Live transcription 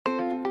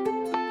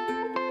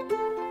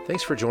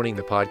Thanks for joining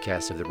the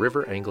podcast of the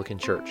River Anglican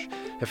Church.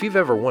 If you've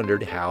ever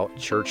wondered how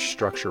church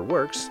structure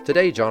works,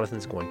 today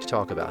Jonathan's going to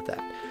talk about that.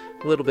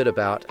 A little bit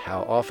about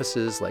how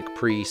offices like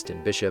priest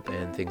and bishop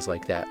and things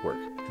like that work.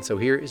 And so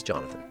here is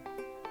Jonathan.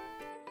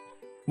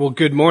 Well,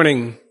 good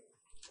morning.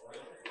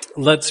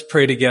 Let's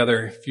pray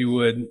together, if you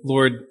would.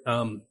 Lord,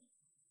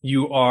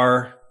 you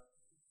are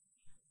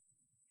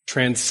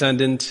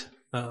transcendent,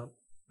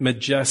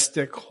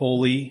 majestic,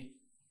 holy,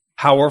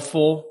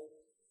 powerful,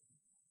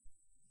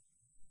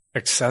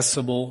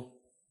 accessible,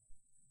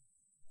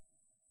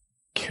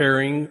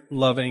 caring,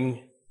 loving,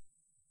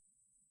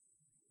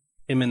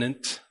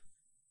 immanent,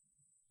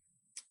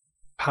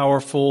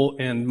 powerful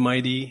and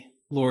mighty,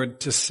 Lord,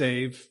 to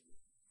save.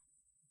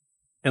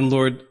 And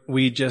Lord,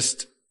 we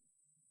just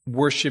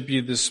worship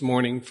you this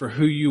morning for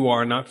who you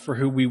are, not for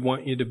who we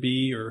want you to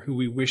be or who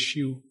we wish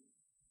you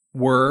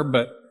were,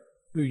 but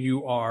who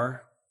you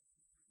are.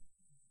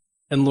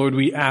 And Lord,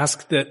 we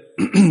ask that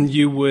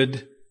you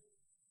would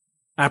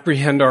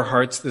apprehend our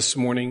hearts this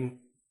morning.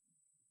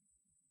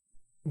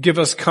 Give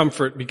us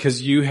comfort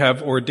because you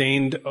have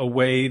ordained a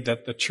way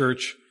that the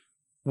church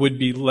would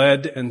be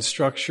led and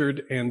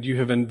structured, and you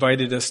have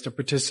invited us to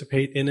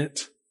participate in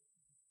it.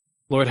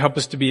 Lord, help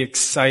us to be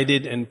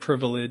excited and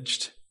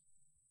privileged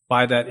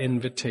by that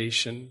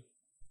invitation.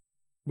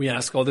 We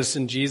ask all this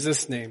in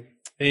Jesus' name.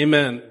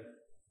 Amen.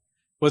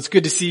 Well, it's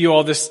good to see you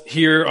all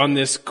here on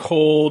this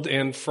cold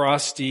and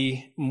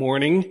frosty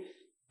morning.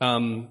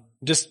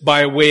 Just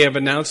by way of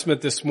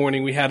announcement this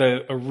morning, we had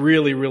a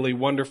really, really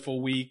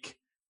wonderful week.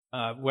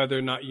 Whether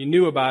or not you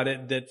knew about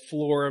it, that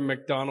Flora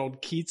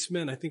McDonald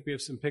Keatsman, I think we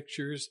have some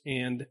pictures,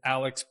 and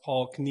Alex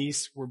Paul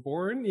Knies were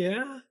born,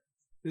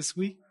 this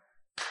week.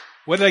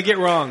 What did I get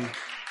wrong?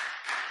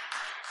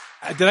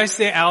 Did I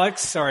say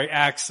Alex? Sorry,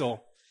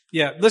 Axel.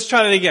 Yeah, let's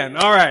try that again.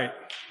 All right.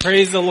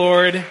 Praise the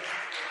Lord.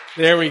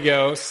 There we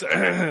go.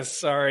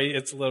 Sorry,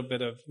 it's a little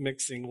bit of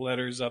mixing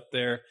letters up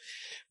there.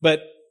 But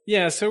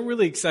yeah, so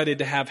really excited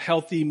to have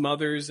healthy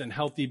mothers and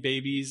healthy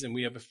babies, and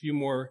we have a few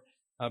more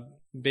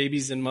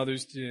babies and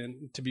mothers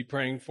to be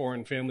praying for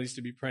and families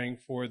to be praying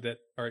for that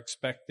are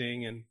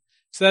expecting. And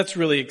so that's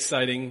really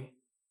exciting.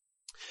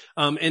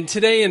 And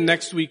today and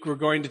next week, we're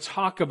going to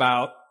talk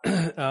about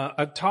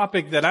a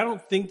topic that I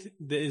don't think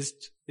is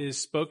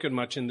spoken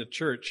much in the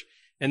church.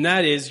 And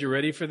that is, you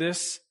ready for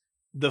this?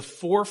 The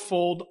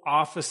fourfold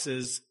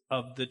offices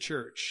of the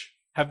church.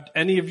 Have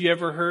any of you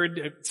ever heard,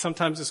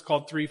 sometimes it's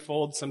called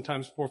threefold,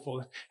 sometimes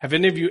fourfold. Have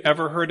any of you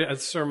ever heard a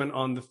sermon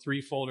on the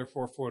threefold or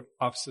fourfold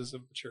offices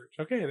of the church?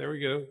 Okay, there we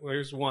go.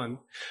 There's one.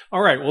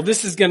 All right, well,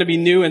 this is going to be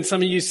new, and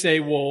some of you say,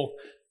 well,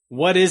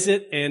 what is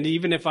it? And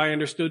even if I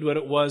understood what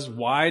it was,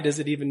 why does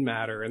it even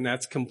matter? And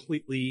that's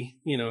completely,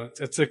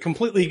 it's a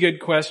completely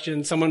good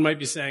question. Someone might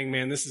be saying,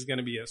 man, this is going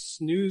to be a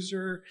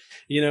snoozer.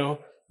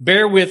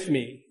 Bear with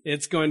me.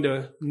 It's going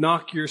to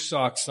knock your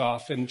socks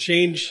off and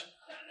change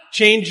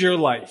your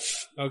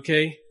life,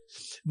 okay?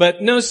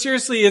 But no,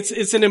 seriously,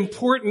 it's an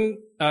important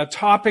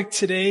topic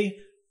today.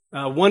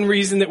 One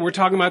reason that we're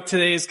talking about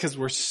today is because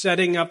we're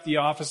setting up the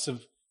office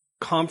of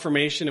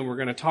confirmation, and we're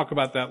going to talk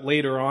about that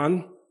later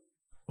on,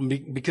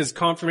 because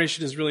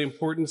confirmation is really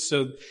important.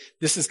 So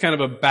this is kind of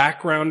a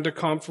background to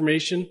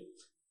confirmation,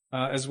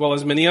 as well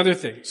as many other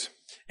things.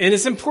 And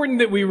it's important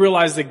that we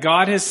realize that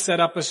God has set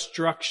up a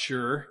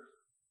structure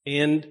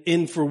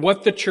and for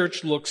what the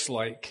church looks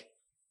like.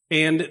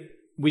 And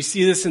we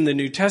see this in the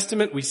New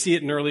Testament. We see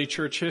it in early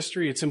church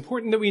history. It's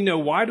important that we know,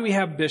 why do we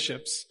have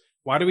bishops?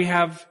 Why do we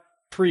have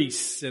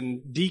priests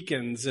and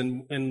deacons?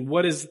 And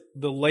what is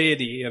the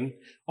laity? And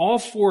all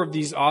four of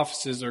these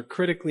offices are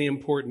critically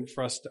important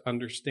for us to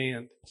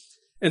understand.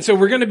 And so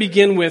we're going to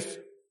begin with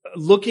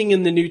looking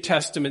in the New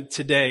Testament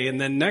today.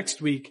 And then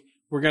next week,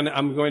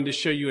 I'm going to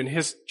show you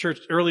in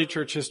early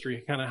church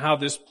history kind of how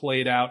this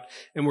played out.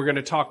 And we're going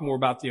to talk more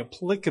about the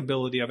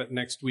applicability of it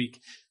next week.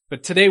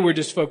 But today we're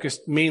just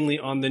focused mainly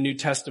on the New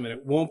Testament.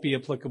 It won't be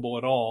applicable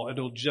at all.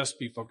 It'll just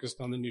be focused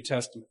on the New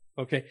Testament.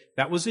 Okay?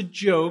 That was a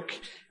joke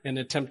and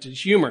attempted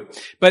humor.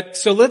 But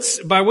so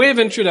by way of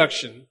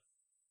introduction,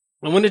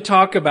 I want to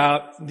talk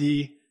about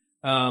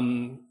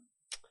before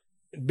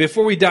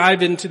we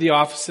dive into the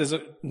offices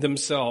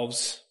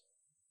themselves,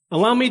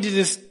 allow me to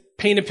just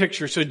paint a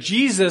picture. So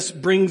Jesus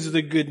brings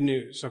the good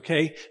news,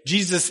 okay?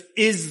 Jesus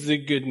is the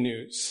good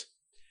news.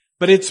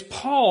 But it's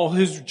Paul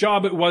whose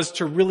job it was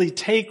to really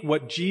take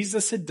what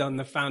Jesus had done,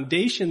 the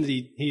foundation that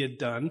he had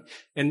done.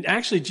 And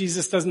actually,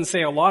 Jesus doesn't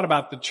say a lot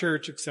about the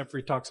church, except for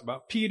he talks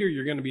about Peter,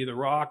 you're going to be the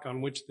rock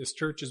on which this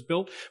church is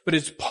built. But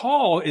it's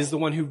Paul is the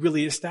one who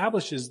really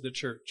establishes the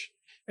church.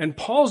 And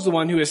Paul's the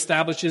one who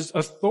establishes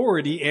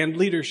authority and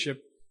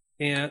leadership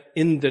in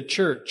the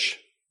church.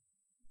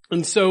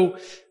 And so,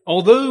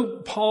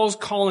 although Paul's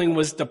calling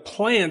was to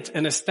plant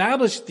and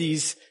establish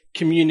these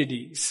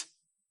communities,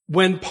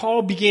 when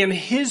Paul began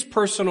his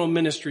personal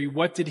ministry,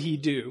 what did he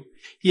do?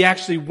 He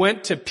actually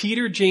went to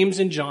Peter, James,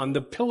 and John,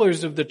 the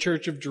pillars of the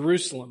church of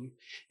Jerusalem,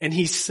 and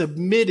he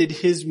submitted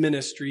his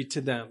ministry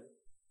to them.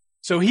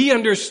 So he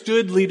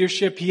understood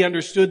leadership. He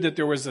understood that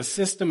there was a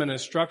system and a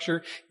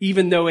structure,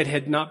 even though it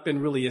had not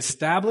been really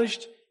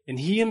established. And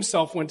he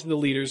himself went to the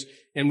leaders,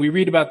 and we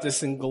read about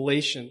this in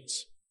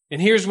Galatians. And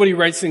here's what he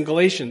writes in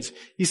Galatians.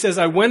 He says,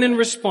 I went in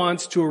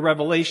response to a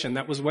revelation.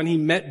 That was when he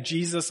met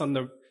Jesus on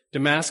the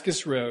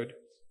Damascus Road.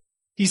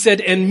 He said,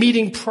 and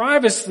meeting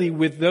privately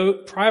with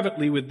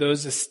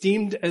those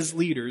esteemed as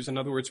leaders, in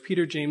other words,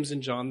 Peter, James,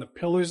 and John, the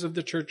pillars of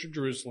the church of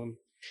Jerusalem,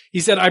 he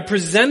said, I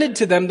presented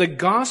to them the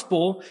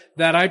gospel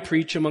that I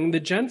preach among the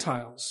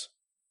Gentiles.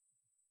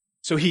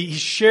 So he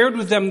shared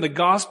with them the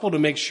gospel to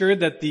make sure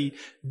that the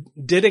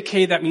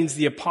didache, that means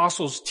the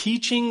apostles'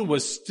 teaching,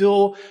 was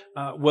still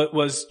what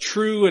was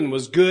true and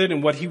was good,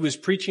 and what he was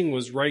preaching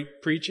was right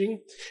preaching.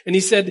 And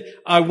he said,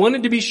 I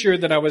wanted to be sure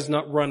that I was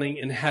not running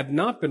and had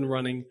not been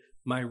running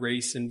my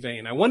race in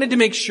vain. I wanted to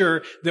make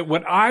sure that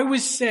what I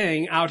was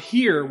saying out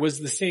here was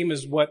the same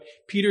as what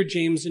Peter,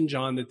 James, and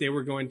John, that they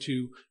were going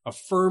to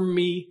affirm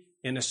me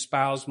and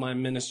espouse my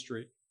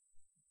ministry.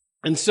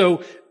 And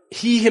so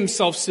he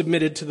himself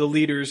submitted to the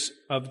leaders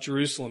of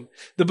Jerusalem.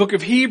 The book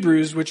of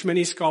Hebrews, which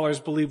many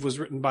scholars believe was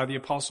written by the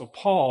Apostle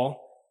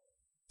Paul,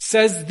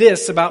 says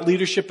this about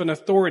leadership and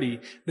authority,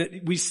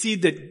 that we see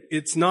that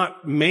it's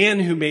not man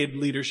who made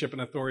leadership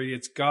and authority,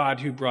 it's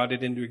God who brought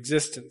it into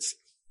existence.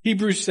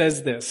 Hebrews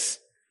says this,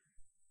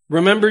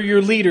 remember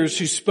your leaders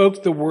who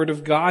spoke the word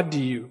of God to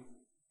you.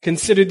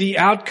 Consider the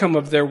outcome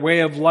of their way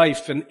of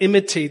life and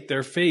imitate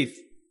their faith.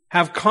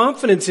 Have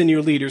confidence in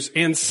your leaders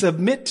and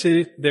submit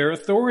to their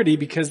authority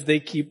because they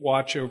keep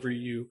watch over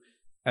you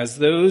as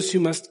those who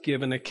must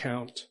give an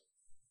account.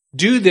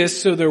 Do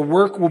this so their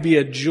work will be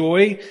a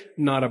joy,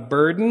 not a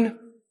burden,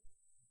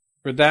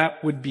 for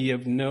that would be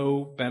of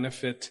no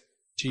benefit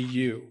to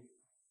you.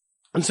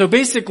 And so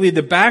basically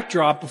the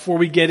backdrop, before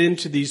we get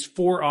into these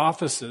four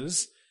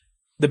offices,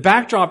 the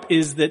backdrop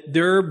is that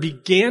there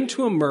began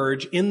to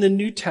emerge in the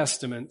New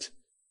Testament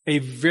a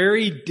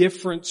very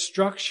different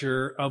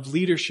structure of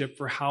leadership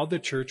for how the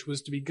church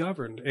was to be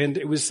governed. And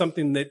it was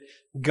something that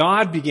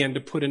God began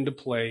to put into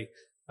play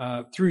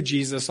through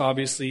Jesus,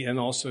 obviously, and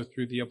also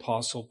through the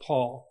Apostle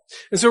Paul.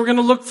 And so we're going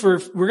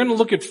to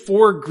look at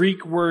four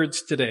Greek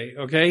words today,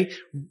 okay?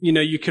 You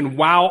know, you can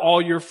wow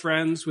all your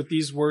friends with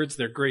these words.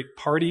 They're great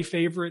party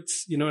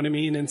favorites, you know what I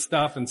mean, and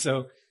stuff. And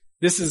so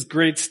this is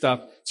great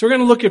stuff. So we're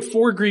going to look at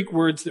four Greek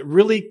words that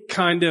really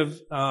kind of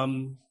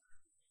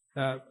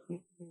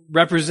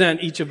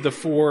represent each of the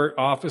four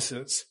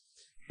offices.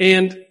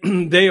 And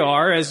they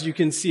are, as you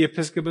can see,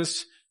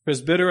 episkopos,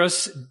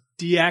 presbyteros,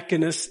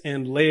 diakonos,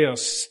 and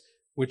laos,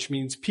 which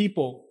means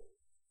people.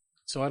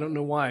 So I don't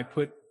know why I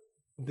put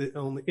the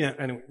only,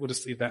 anyway, we'll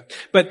just leave that.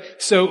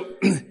 But so,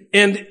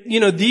 and you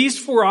know, these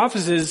four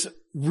offices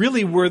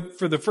really were,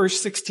 for the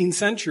first 16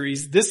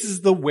 centuries, this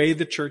is the way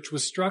the church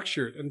was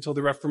structured until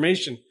the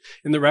Reformation.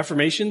 In the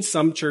Reformation,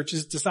 some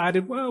churches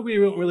decided, well, we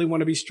don't really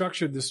want to be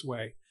structured this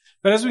way.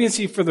 But as we can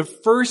see, for the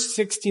first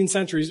 16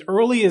 centuries,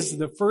 early as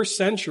the first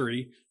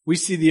century, we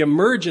see the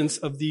emergence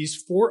of these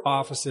four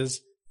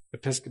offices,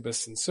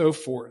 episkopos and so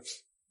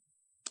forth.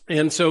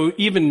 And so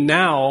even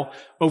now,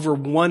 over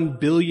 1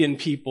 billion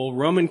people,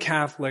 Roman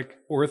Catholic,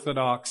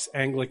 Orthodox,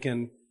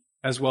 Anglican,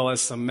 as well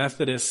as some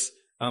Methodists,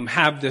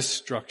 have this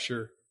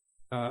structure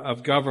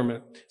of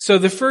government. So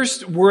the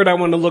first word I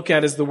want to look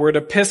at is the word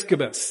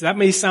episkopos. That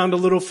may sound a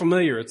little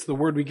familiar. It's the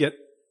word we get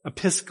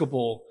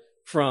episcopal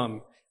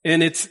from.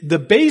 And it's the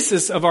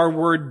basis of our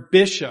word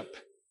bishop,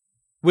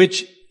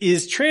 which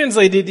is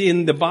translated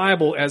in the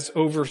Bible as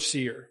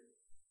overseer.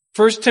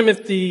 1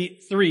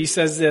 Timothy 3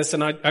 says this,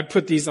 and I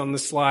put these on the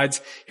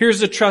slides.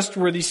 Here's a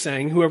trustworthy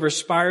saying, whoever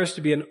aspires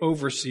to be an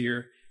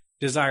overseer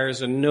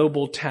desires a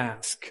noble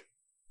task.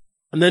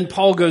 And then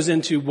Paul goes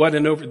into what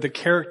the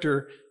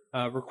character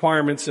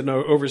requirements of an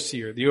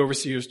overseer. The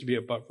overseer is to be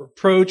above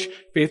reproach,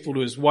 faithful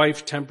to his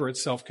wife, temperate,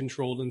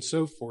 self-controlled, and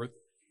so forth,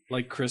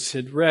 like Chris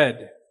had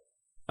read.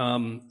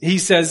 He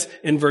says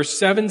in verse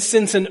 7,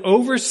 since an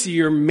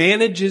overseer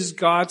manages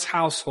God's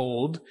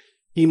household,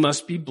 he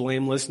must be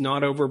blameless,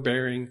 not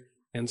overbearing,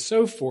 and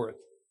so forth.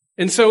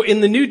 And so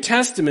in the New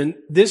Testament,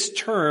 this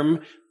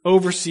term,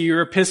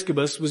 overseer,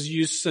 episkopos, was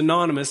used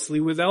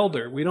synonymously with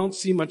elder. We don't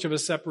see much of a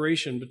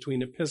separation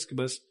between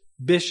episkopos,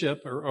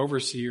 bishop, or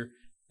overseer,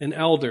 and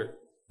elder.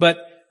 But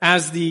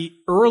as the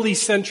early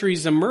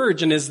centuries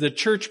emerge and as the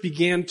church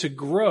began to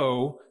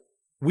grow,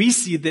 we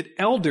see that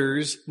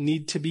elders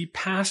need to be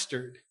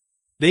pastored.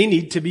 They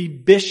need to be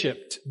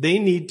bishoped. They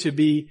need to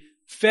be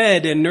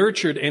fed and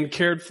nurtured and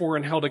cared for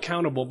and held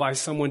accountable by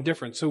someone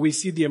different. So we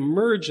see the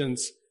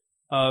emergence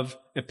of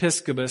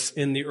episkopos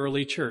in the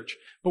early church.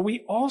 But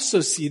we also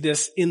see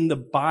this in the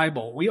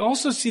Bible. We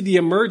also see the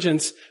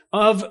emergence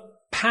of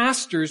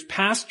pastors,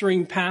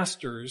 pastoring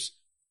pastors,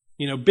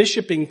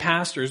 bishoping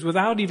pastors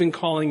without even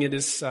calling it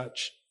as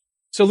such.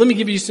 So let me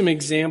give you some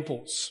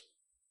examples.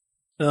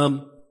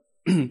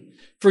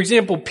 For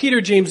example,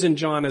 Peter, James, and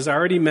John, as I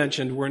already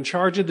mentioned, were in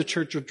charge of the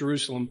church of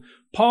Jerusalem.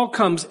 Paul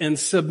comes and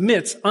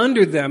submits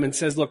under them and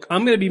says, look,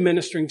 I'm going to be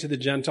ministering to the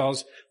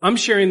Gentiles. I'm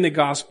sharing the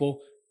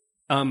gospel.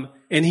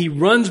 And he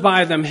runs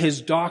by them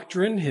his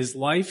doctrine, his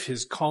life,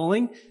 his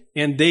calling,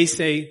 and they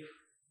say,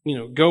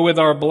 go with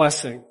our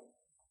blessing.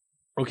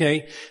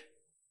 Okay?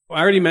 I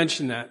already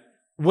mentioned that.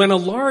 When a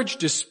large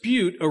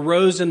dispute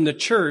arose in the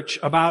church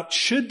about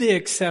should they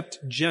accept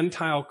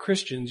Gentile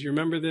Christians, you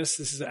remember this?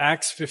 This is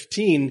Acts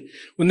 15.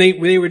 When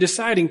they were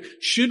deciding,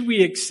 should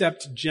we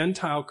accept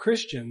Gentile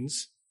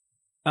Christians,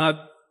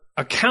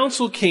 a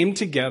council came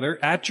together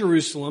at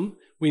Jerusalem.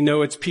 We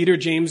know it's Peter,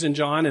 James, and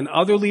John, and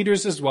other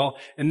leaders as well.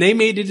 And they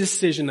made a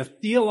decision, a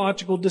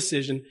theological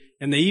decision,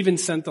 and they even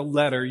sent a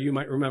letter, you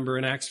might remember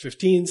in Acts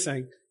 15,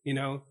 saying,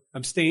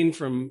 abstain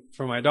from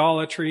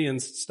idolatry and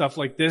stuff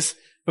like this.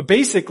 But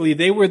basically,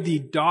 they were the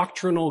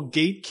doctrinal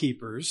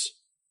gatekeepers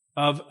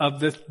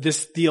of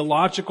this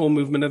theological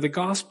movement of the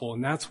gospel.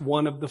 And that's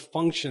one of the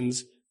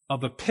functions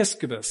of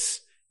episcopus,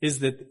 is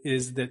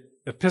that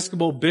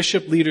episcopal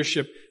bishop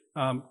leadership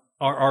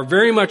are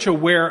very much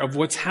aware of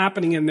what's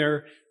happening in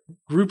their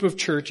group of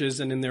churches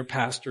and in their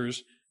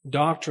pastors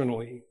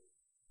doctrinally.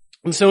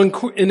 And so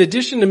in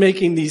addition to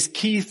making these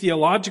key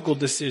theological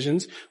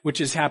decisions, which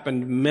has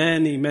happened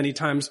many, many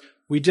times,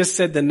 we just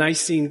said the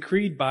Nicene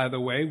Creed, by the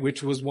way,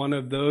 which was one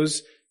of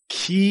those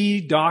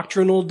key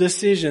doctrinal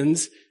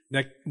decisions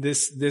that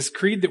this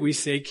creed that we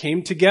say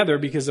came together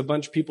because a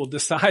bunch of people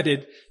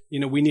decided,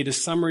 we need a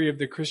summary of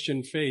the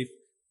Christian faith,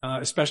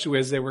 especially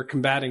as they were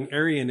combating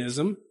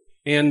Arianism.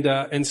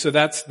 And so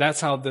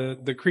that's how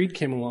the creed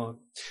came along.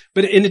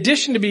 But in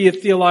addition to being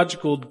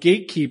theological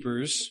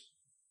gatekeepers,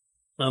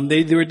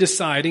 they were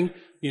deciding,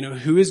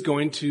 who is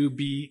going to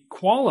be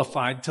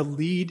qualified to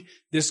lead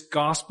this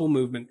gospel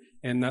movement.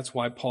 And that's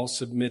why Paul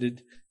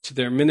submitted to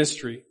their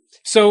ministry.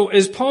 So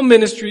as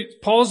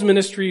Paul's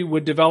ministry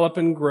would develop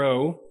and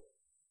grow,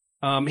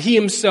 he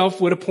himself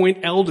would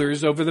appoint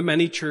elders over the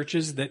many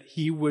churches that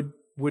he would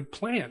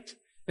plant.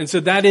 And so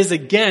that is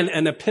again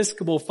an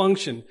episcopal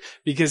function,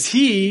 because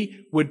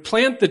he would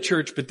plant the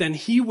church, but then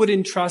he would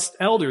entrust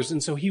elders.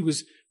 And so he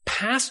was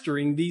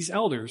pastoring these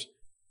elders.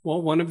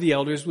 Well, one of the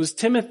elders was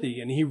Timothy,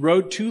 and he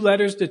wrote 2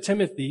 letters to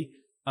Timothy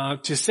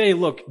to say,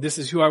 look, this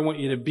is who I want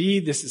you to be.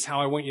 This is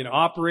how I want you to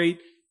operate.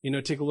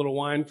 Take a little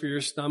wine for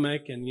your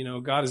stomach. And,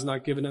 God has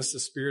not given us the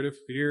spirit of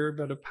fear,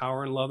 but of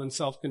power and love and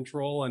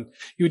self-control. And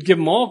he would give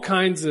them all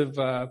kinds of,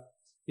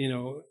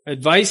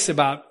 advice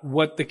about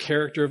what the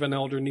character of an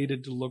elder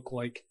needed to look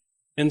like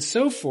and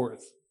so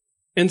forth.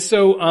 And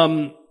so,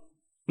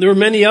 there were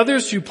many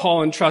others who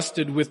Paul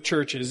entrusted with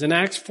churches. In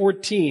Acts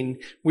 14,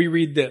 we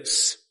read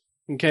this.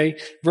 Okay.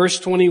 Verse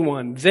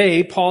 21.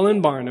 They, Paul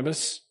and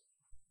Barnabas,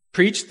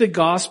 preached the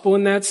gospel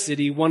in that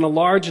city, won a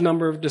large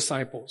number of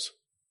disciples.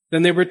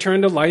 Then they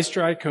returned to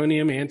Lystra,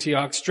 Iconium,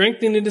 Antioch,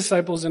 strengthening the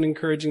disciples and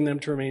encouraging them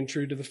to remain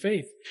true to the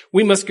faith.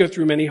 We must go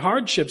through many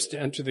hardships to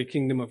enter the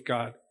kingdom of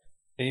God.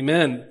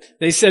 Amen.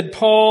 They said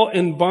Paul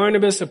and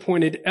Barnabas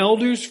appointed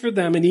elders for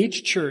them in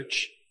each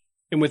church,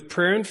 and with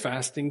prayer and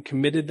fasting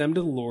committed them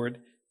to the Lord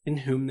in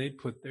whom they'd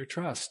put their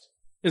trust.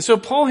 And so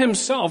Paul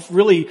himself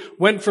really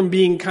went from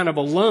being kind of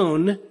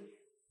alone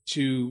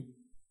to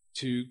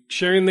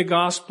sharing the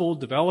gospel,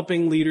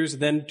 developing leaders,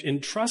 then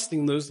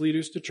entrusting those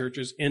leaders to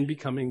churches and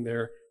becoming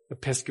their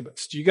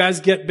episcopus. Do you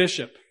guys get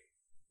bishop?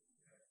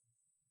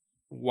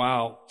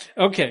 Wow.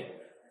 Okay.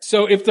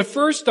 So if the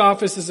first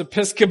office is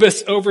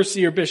episcopus,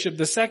 overseer, bishop,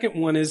 the second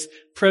one is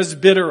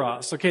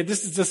presbyteros. Okay.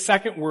 This is the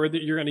second word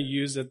that you're going to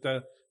use at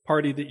the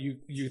party that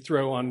you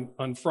throw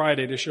on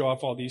Friday to show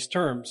off all these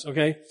terms.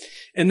 Okay.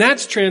 And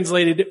that's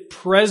translated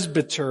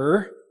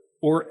presbyter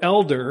or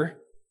elder.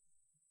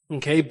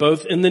 Okay,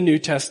 both in the New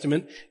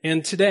Testament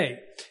and today.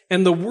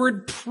 And the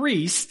word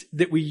priest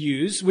that we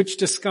use, which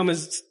to some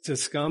is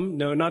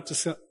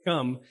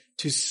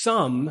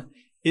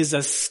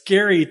a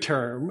scary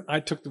term. I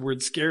took the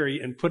word scary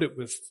and put it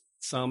with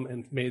some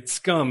and made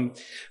scum.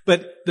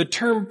 But the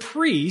term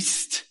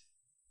priest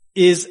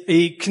is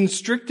a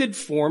constricted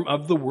form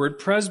of the word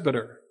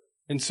presbyter.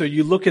 And so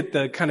you look at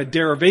the kind of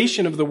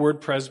derivation of the word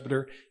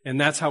presbyter,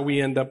 and that's how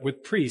we end up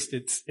with priest.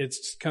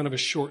 It's kind of a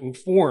shortened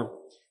form.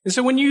 And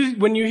so when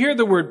you hear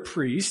the word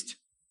priest,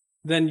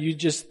 then you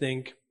just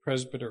think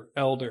presbyter,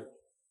 elder.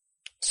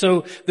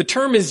 So the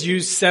term is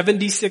used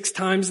 76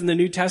 times in the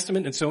New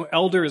Testament, and so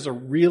elder is a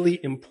really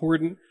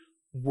important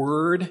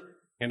word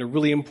and a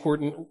really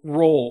important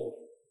role.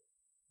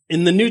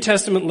 In the New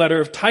Testament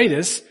letter of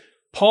Titus,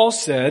 Paul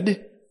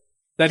said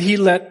that he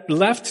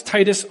left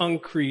Titus on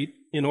Crete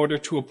in order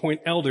to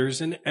appoint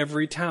elders in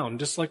every town,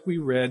 just like we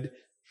read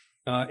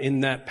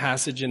in that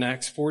passage in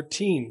Acts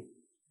 14.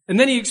 And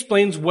then he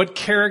explains what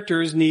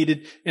character is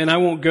needed, and I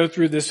won't go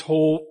through this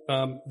whole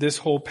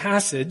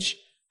passage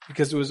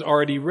because it was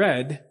already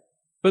read,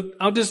 but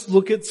I'll just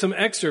look at some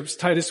excerpts.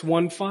 Titus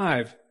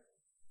 1:5.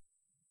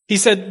 He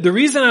said, "The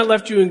reason I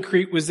left you in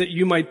Crete was that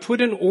you might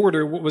put in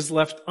order what was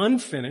left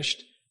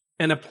unfinished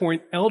and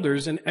appoint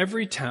elders in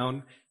every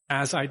town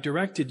as I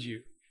directed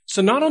you."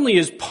 So not only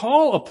is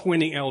Paul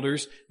appointing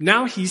elders,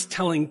 now he's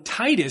telling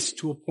Titus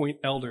to appoint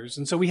elders.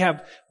 And so we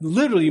have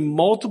literally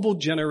multiple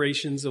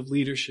generations of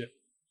leadership.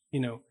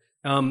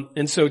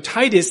 And so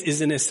Titus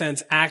is, in a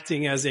sense,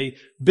 acting as a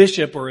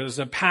bishop or as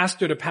a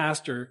pastor to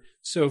pastor,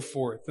 so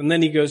forth. And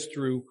then he goes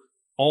through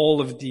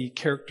all of the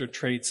character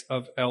traits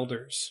of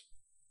elders.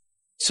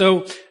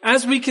 So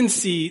as we can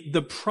see,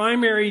 the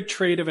primary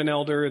trait of an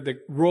elder, the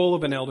role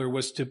of an elder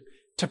was to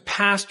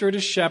pastor, to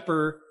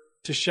shepherd,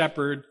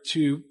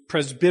 to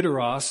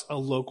presbyteros, a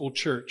local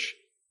church.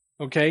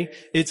 Okay?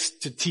 It's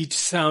to teach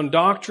sound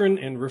doctrine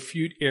and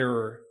refute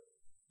error.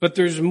 But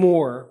there's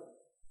more.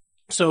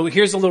 So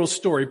here's a little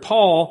story.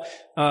 Paul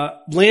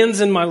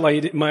lands in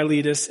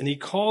Miletus, and he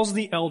calls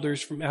the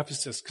elders from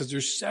Ephesus, because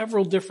there's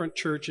several different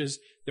churches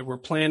that were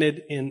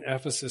planted in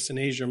Ephesus in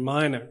Asia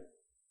Minor.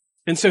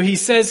 And so he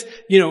says,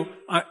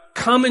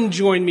 come and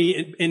join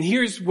me. And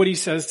here's what he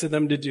says to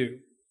them to do.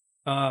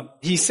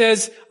 He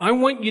says, I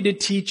want you to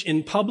teach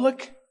in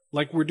public,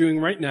 like we're doing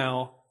right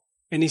now.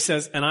 And he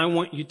says, and I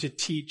want you to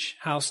teach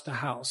house to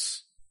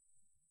house.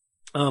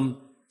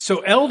 So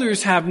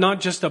elders have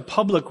not just a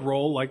public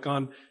role, like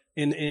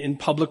in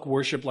public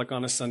worship, like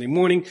on a Sunday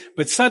morning,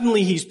 but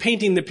suddenly he's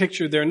painting the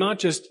picture. They're not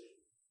just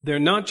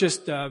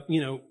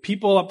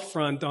people up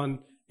front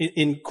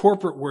in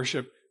corporate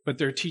worship, but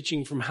they're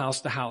teaching from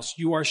house to house.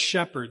 You are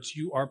shepherds.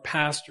 You are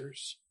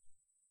pastors.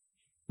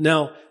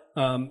 Now,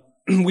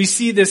 we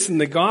see this in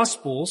the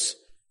Gospels,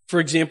 for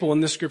example, in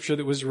the scripture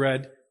that was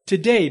read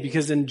today,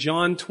 because in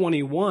John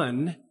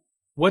 21,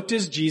 what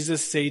does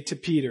Jesus say to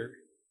Peter?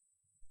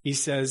 He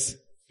says,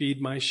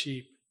 feed my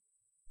sheep.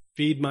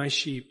 Feed my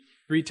sheep.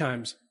 3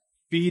 times.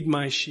 Feed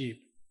my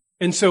sheep.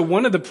 And so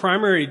one of the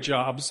primary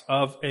jobs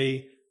of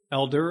a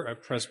elder, a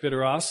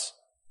presbyteros,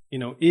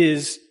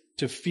 is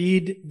to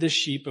feed the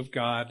sheep of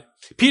God.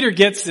 Peter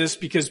gets this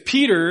because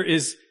Peter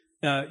is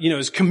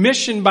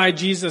commissioned by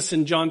Jesus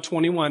in John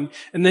 21.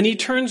 And then he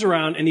turns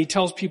around and he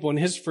tells people in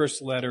his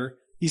first letter,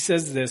 he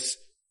says this,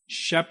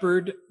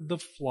 shepherd the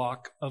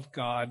flock of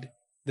God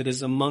that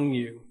is among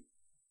you.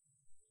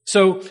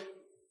 So,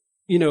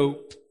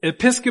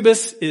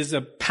 Episcopus is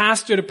a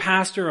pastor to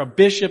pastor, a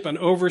bishop, an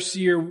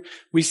overseer.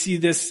 We see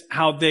this,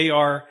 how they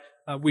are,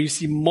 we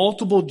see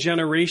multiple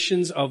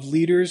generations of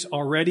leaders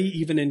already,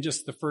 even in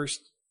just the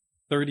first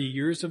 30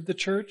 years of the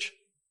church.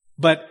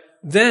 But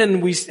then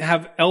we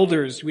have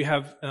elders, we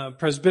have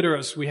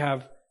presbyteros, we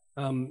have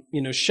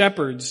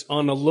shepherds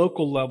on a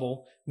local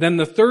level. Then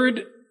the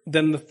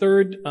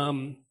third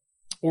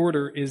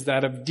order is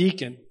that of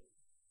deacon.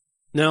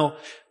 Now,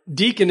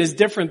 deacon is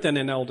different than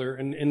an elder,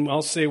 and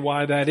I'll say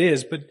why that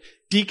is, but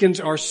deacons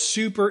are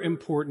super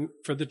important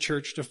for the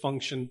church to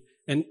function,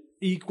 and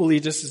equally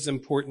just as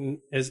important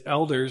as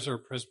elders or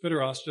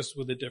presbyteros, just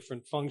with a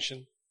different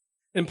function.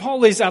 And Paul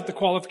lays out the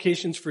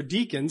qualifications for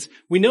deacons.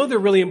 We know they're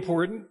really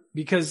important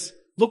because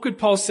look what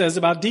Paul says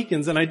about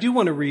deacons, and I do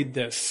want to read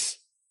this.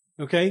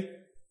 Okay?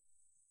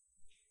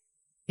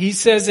 He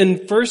says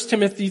in 1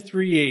 Timothy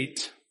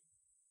 3:8,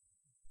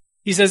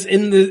 he says,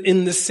 in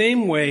the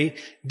same way,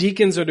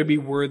 deacons are to be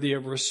worthy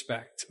of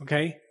respect.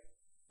 Okay?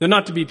 They're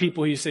not to be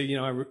people you say,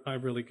 I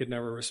really could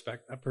never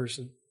respect that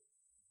person.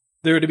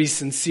 They're to be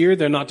sincere.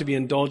 They're not to be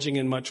indulging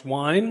in much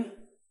wine.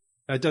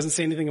 It doesn't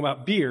say anything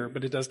about beer,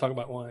 but it does talk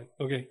about wine.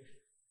 Okay.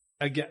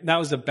 Again, that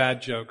was a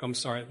bad joke. I'm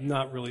sorry.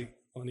 Not really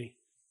funny.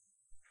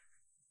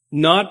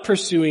 Not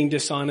pursuing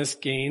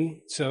dishonest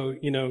gain. So,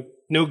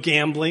 no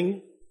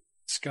gambling.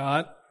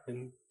 Scott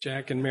and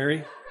Jack and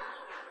Mary.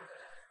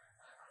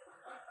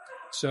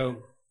 So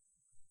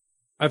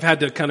I've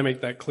had to kind of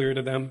make that clear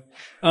to them.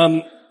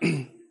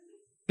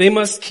 They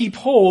must keep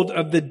hold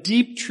of the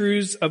deep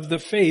truths of the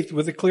faith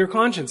with a clear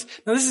conscience.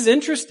 Now this is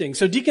interesting.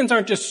 So deacons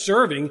aren't just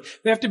serving.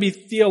 They have to be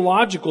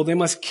theological. They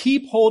must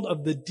keep hold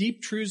of the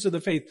deep truths of the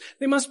faith.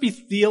 They must be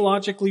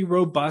theologically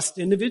robust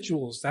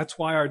individuals. That's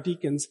why our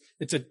deacons,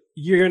 it's a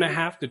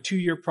 1.5 to 2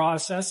 year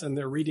process, and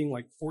they're reading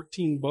like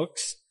 14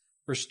 books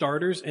for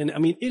starters. And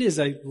it is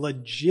a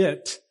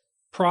legit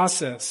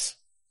process.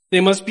 They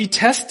must be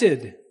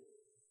tested.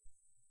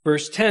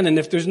 Verse 10, and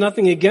if there's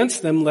nothing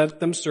against them, let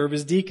them serve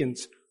as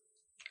deacons.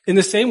 In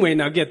the same way,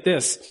 now get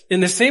this, in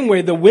the same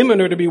way, the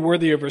women are to be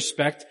worthy of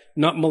respect,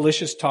 not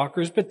malicious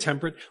talkers, but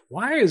temperate.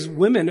 Why is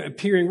women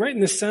appearing right in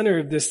the center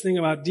of this thing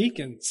about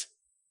deacons?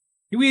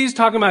 He's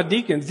talking about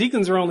deacons.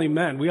 Deacons are only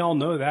men. We all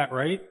know that,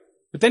 right?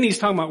 But then he's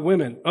talking about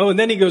women. Oh, and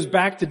then he goes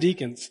back to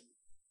deacons.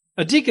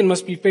 A deacon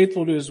must be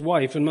faithful to his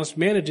wife and must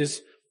manage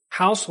his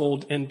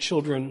household and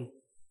children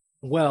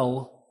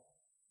well.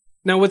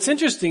 Now, what's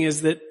interesting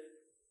is that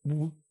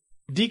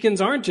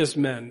deacons aren't just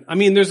men.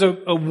 There's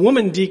a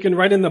woman deacon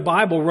right in the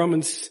Bible,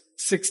 Romans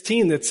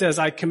 16, that says,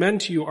 I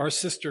commend to you our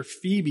sister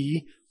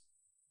Phoebe,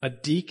 a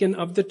deacon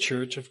of the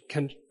church of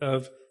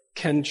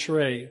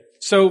Kentre.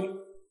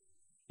 So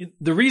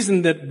the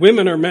reason that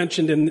women are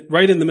mentioned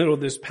right in the middle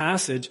of this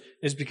passage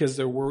is because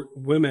there were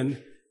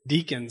women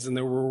deacons, and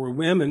there were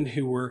women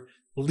who were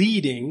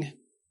leading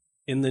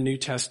in the New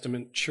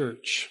Testament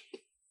church.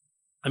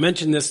 I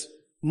mentioned this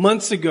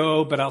months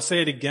ago, but I'll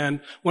say it again.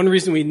 One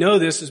reason we know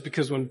this is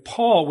because when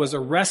Paul was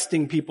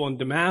arresting people in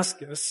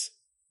Damascus,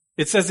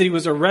 it says that he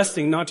was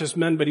arresting not just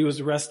men, but he was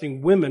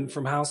arresting women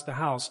from house to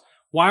house.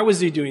 Why was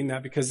he doing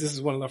that? Because this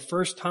is one of the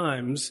first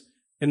times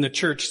in the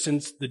church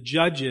since the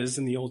judges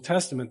in the Old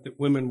Testament that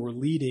women were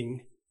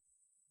leading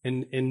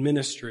in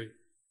ministry.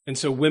 And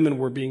so women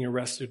were being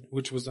arrested,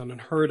 which was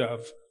unheard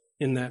of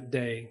in that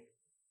day.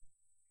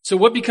 So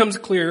what becomes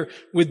clear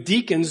with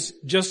deacons,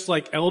 just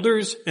like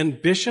elders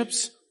and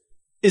bishops,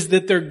 is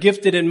that they're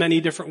gifted in many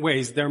different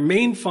ways. Their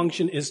main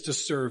function is to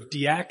serve.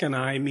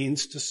 Diakonai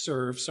means to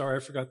serve. Sorry, I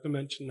forgot to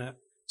mention that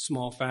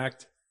small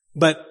fact.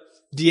 But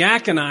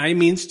diakonai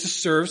means to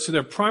serve, so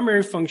their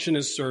primary function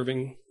is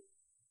serving.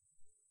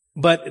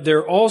 But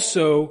they're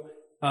also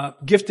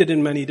gifted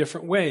in many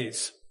different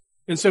ways.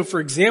 And so, for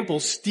example,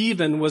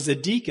 Stephen was a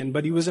deacon,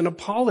 but he was an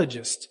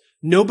apologist.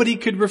 Nobody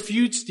could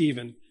refute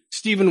Stephen.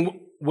 Stephen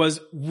was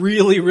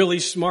really, really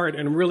smart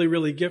and really,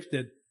 really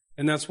gifted.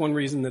 And that's one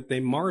reason that they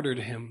martyred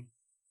him,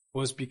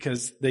 was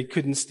because they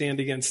couldn't stand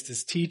against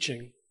his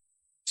teaching.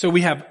 So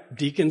we have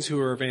deacons who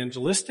are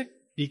evangelistic,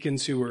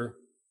 deacons who are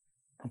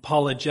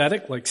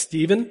apologetic, like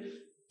Stephen,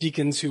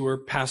 deacons who are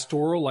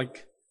pastoral,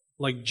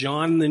 like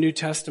John in the New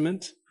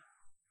Testament.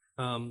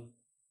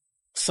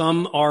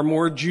 Some are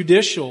more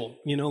judicial,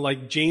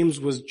 like James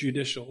was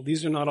judicial.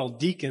 These are not all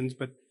deacons,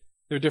 but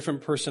they're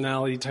different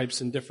personality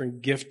types and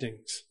different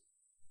giftings.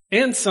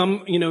 And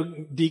some,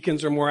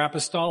 deacons are more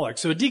apostolic.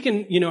 So a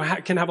deacon,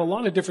 can have a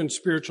lot of different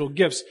spiritual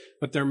gifts,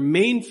 but their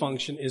main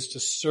function is to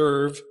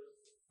serve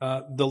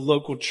the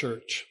local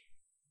church.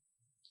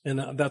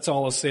 And that's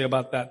all I'll say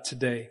about that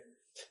today.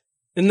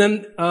 And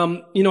then,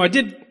 I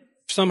did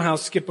somehow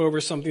skip over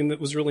something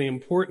that was really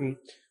important.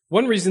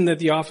 One reason that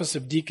the office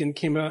of deacon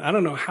came out, I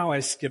don't know how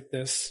I skipped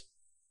this.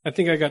 I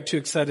think I got too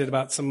excited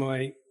about some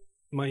of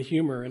my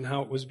humor and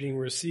how it was being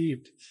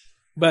received.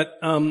 But,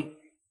 oh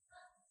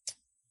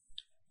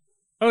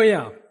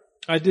yeah,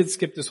 I did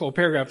skip this whole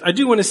paragraph. I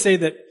do want to say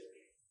that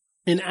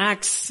in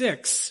Acts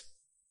 6,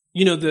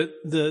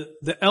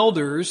 the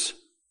elders,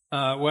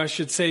 I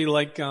should say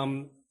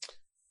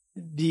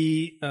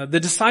the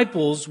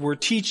disciples were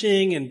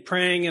teaching and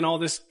praying and all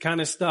this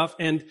kind of stuff,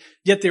 and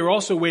yet they were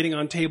also waiting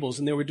on tables,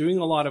 and they were doing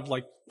a lot of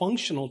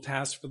functional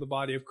tasks for the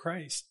body of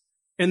Christ.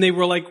 And they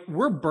were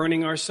we're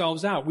burning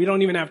ourselves out. We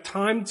don't even have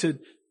time to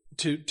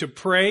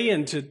pray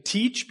and to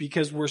teach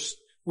because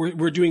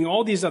we're doing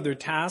all these other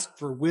tasks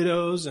for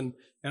widows and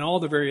all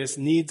the various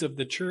needs of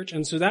the church.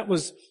 And so that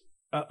was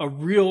a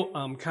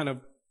real kind of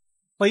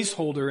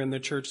placeholder in the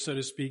church, so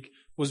to speak,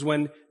 was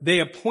when they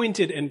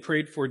appointed and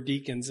prayed for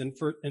deacons,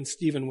 and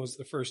Stephen was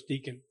the first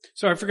deacon.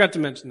 So I forgot to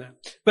mention that.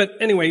 But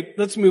anyway,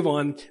 let's move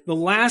on. The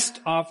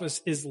last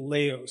office is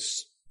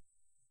laos.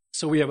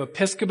 So we have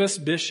episcopus,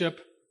 bishop.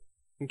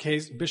 In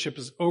case bishop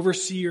is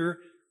overseer,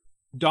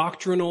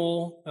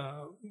 doctrinal,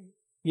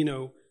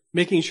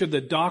 making sure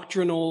the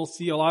doctrinal,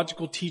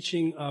 theological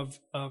teaching of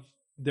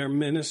their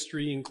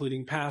ministry,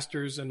 including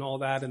pastors and all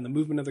that, and the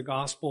movement of the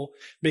gospel,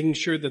 making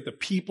sure that the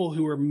people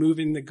who are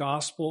moving the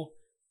gospel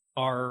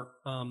are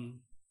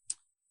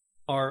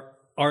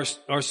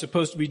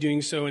supposed to be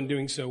doing so and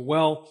doing so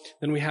well.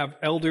 Then we have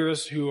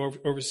elders who are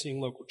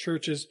overseeing local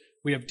churches.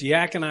 We have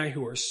diakonai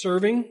who are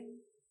serving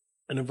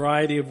in a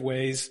variety of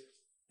ways.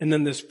 And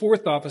then this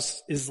fourth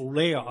office is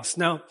laos.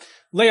 Now,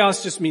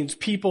 laos just means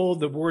people.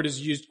 The word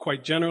is used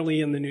quite generally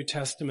in the New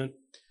Testament.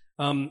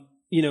 So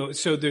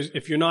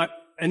if you're not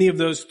any of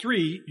those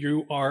three,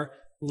 you are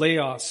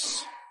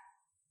laos.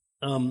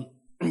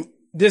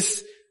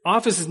 This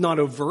office is not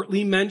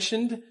overtly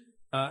mentioned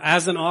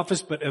as an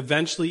office, but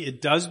eventually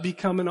it does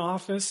become an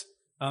office.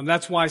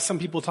 That's why some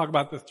people talk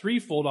about the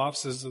threefold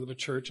offices of the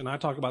church, and I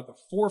talk about the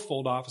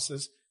fourfold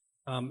offices,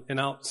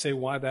 and I'll say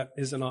why that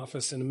is an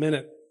office in a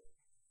minute.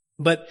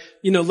 But,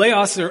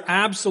 laos are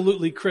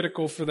absolutely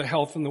critical for the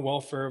health and the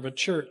welfare of a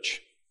church.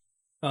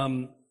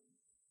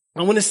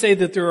 I want to say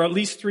that there are at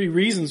least three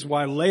reasons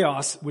why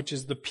laos, which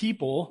is the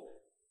people,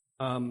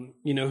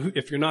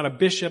 if you're not a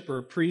bishop or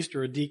a priest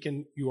or a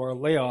deacon, you are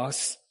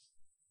laos,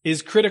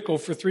 is critical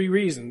for three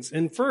reasons.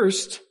 And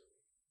first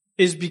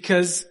is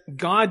because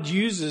God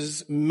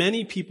uses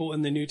many people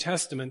in the New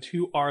Testament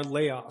who are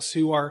laos,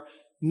 who are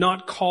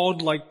not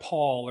called like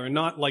Paul or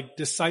not like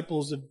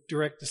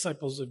direct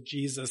disciples of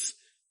Jesus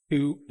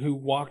who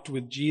walked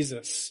with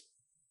Jesus.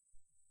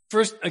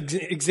 First,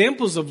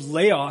 examples of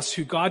laos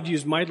who God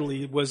used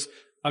mightily was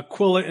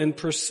Aquila and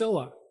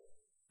Priscilla.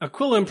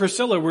 Aquila and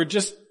Priscilla were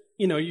just,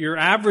 your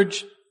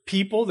average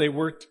people. They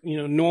worked,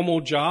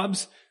 normal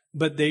jobs,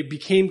 but they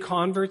became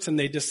converts and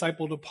they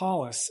discipled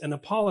Apollos. And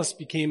Apollos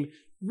became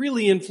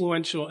really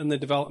influential in the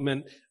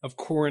development of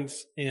Corinth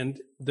and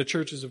the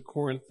churches of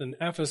Corinth and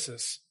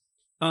Ephesus.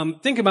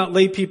 Think about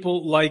lay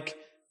people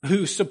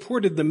who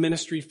supported the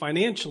ministry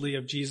financially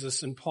of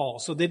Jesus and Paul.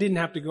 So they didn't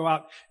have to go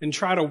out and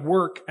try to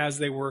work as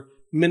they were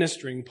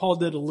ministering. Paul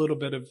did a little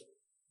bit of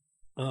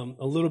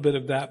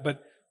that,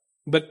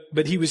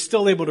 but he was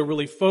still able to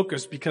really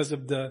focus because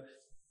of the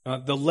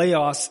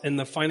laos and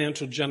the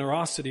financial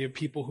generosity of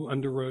people who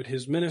underwrote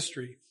his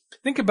ministry.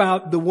 Think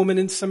about the woman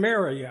in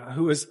Samaria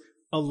who was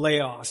a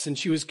laos, and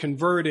she was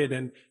converted,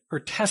 and her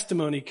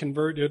testimony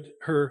converted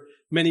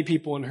many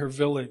people in her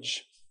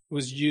village.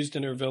 was used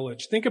in her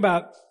village. Think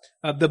about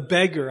the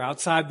beggar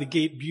outside the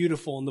gate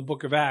beautiful in the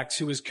book of Acts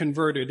who was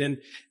converted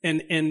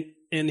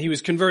and he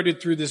was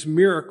converted through this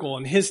miracle,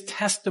 and his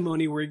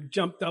testimony where he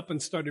jumped up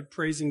and started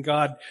praising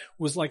God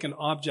was like an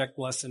object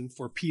lesson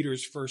for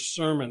Peter's first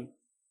sermon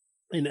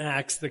in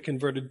Acts that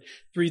converted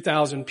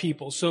 3,000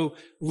 people. So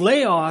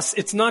Laos,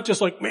 it's not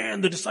just like,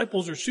 man, the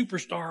disciples are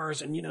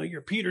superstars and,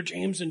 you're Peter,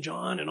 James, and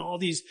John and all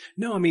these.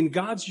 No,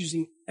 God's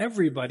using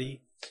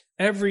everybody,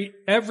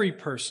 every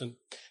person.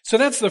 So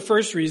that's the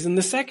first reason.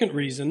 The second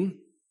reason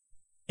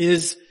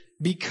is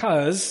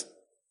because,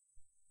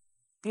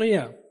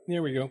 there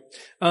we go.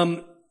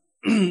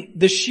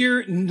 The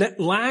sheer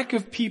lack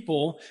of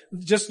people,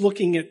 just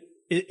looking at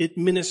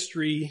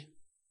ministry,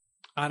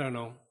 I don't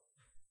know.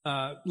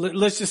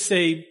 Let's just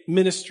say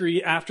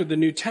ministry after the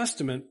New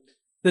Testament,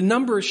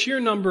 the sheer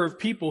number of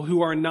people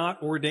who are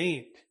not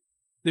ordained,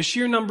 the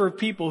sheer number of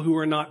people who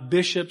are not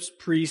bishops,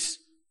 priests,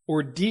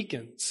 or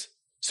deacons.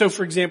 So,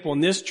 for example,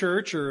 in this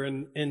church or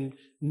in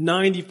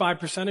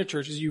 95% of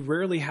churches, you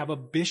rarely have a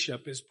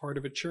bishop as part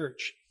of a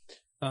church.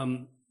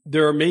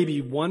 There are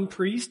maybe one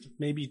priest,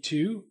 maybe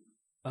two,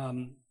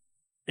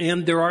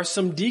 and there are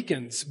some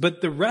deacons,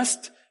 but the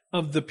rest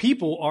of the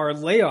people are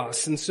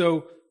laos. And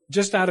so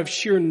just out of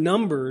sheer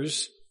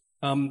numbers,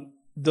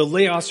 the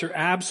laos are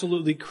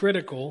absolutely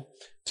critical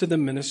to the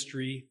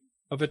ministry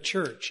of a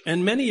church.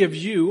 And many of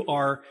you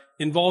are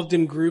involved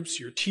in groups.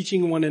 You're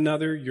teaching one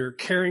another. You're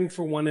caring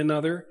for one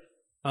another.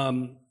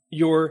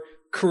 You're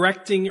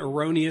correcting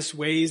erroneous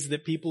ways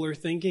that people are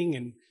thinking,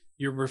 and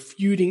you're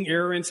refuting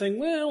error and saying,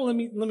 well, let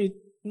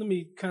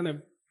me kind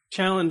of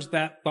challenge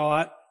that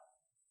thought,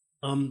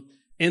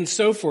 and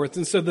so forth.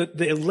 And so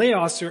the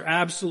laos are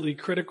absolutely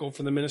critical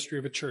for the ministry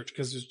of a church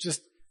because there's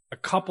just a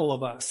couple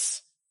of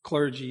us,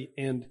 clergy,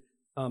 and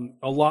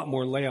a lot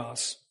more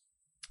laos.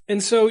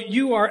 And so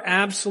you are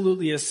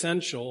absolutely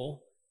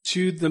essential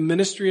to the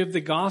ministry of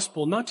the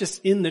gospel, not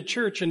just in the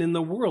church and in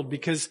the world,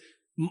 because,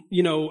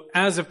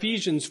 as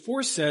Ephesians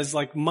 4 says,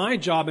 like my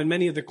job and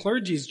many of the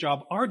clergy's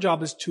job, our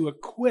job is to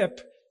equip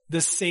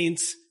the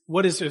saints.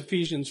 What does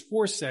Ephesians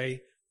 4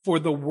 say? For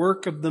the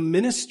work of the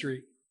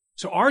ministry.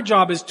 So our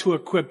job is to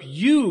equip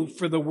you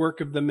for the work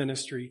of the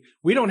ministry.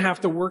 We don't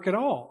have to work at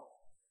all.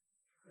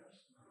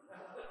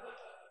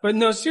 But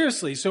no,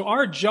 seriously. So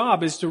our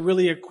job is to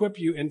really equip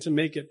you and to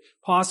make it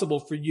possible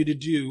for you to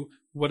do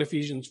what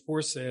Ephesians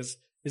 4 says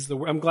is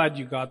I'm glad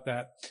you got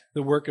that.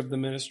 The work of the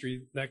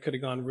ministry. That could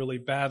have gone really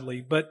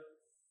badly. But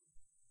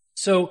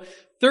so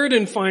third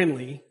and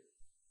finally,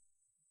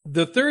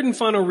 the third and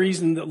final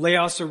reason that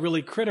laos are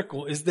really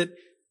critical is that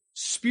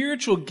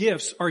spiritual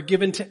gifts are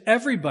given to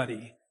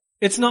everybody.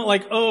 It's not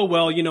like,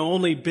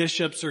 only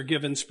bishops are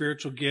given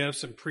spiritual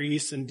gifts and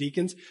priests and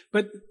deacons.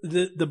 But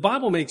the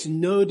Bible makes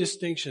no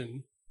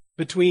distinction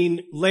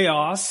between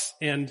laos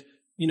and,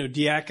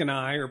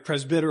 diakoni or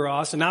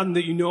presbyteros. And now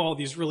that you know all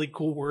these really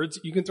cool words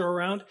that you can throw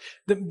around,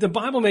 the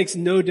Bible makes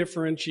no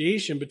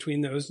differentiation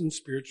between those and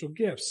spiritual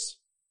gifts.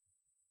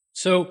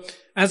 So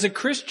as a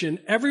Christian,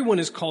 everyone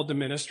is called to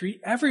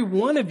ministry. Every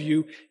one of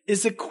you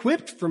is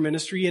equipped for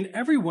ministry, and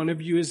every one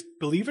of you is,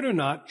 believe it or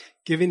not,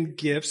 given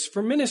gifts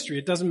for ministry.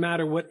 It doesn't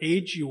matter what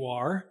age you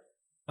are.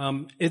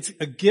 It's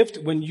a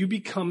gift when you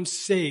become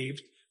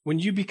saved. When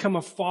you become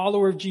a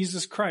follower of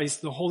Jesus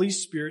Christ, the Holy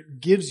Spirit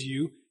gives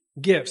you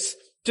gifts.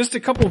 Just a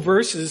couple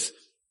verses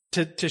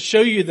to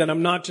show you that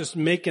I'm not just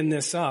making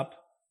this up.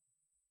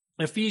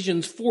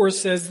 Ephesians 4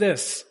 says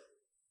this,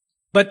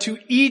 but to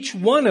each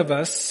one of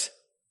us,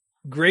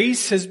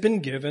 grace has been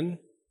given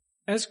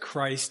as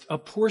Christ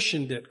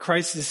apportioned it.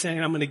 Christ is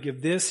saying, I'm going to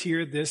give this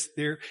here, this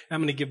there. I'm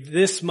going to give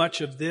this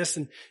much of this.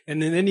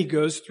 And then he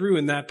goes through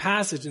in that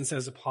passage and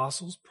says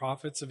apostles,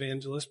 prophets,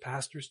 evangelists,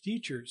 pastors,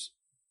 teachers.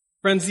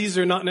 Friends, these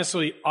are not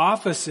necessarily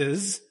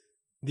offices.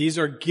 These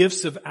are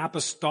gifts of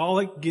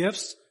apostolic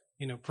gifts,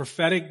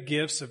 prophetic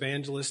gifts,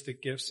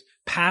 evangelistic gifts,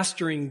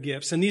 pastoring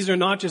gifts. And these are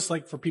not just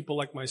like for people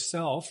like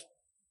myself.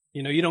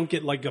 You don't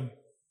get like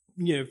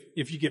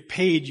if you get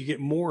paid, you get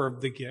more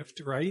of the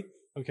gift, right?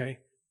 Okay.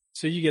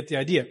 So you get the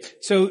idea.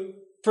 So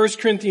 1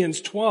 Corinthians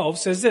 12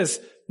 says this,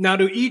 now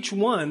to each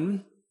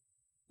one,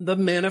 the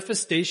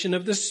manifestation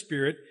of the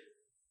Spirit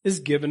is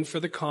given for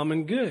the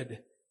common good.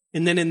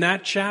 And then in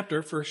that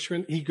chapter,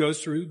 he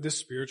goes through the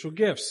spiritual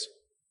gifts.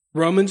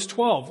 Romans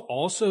 12,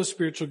 also a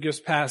spiritual gifts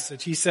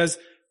passage. He says,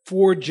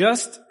 for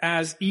just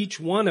as each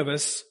one of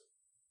us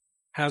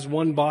has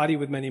one body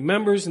with many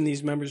members, and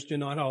these members do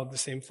not all have the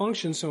same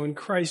function. So in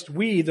Christ,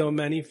 we, though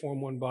many, form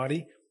one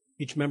body.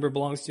 Each member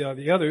belongs to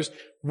the others.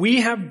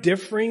 We have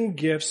differing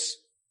gifts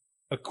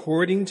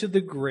according to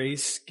the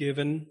grace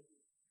given.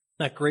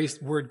 That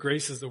word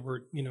grace is the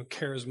word,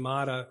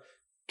 charisma,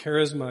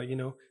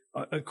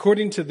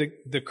 according to the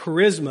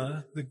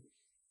charisma,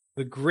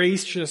 the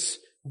gracious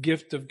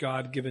gift of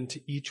God given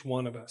to each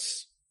one of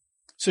us.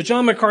 So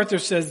John MacArthur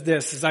says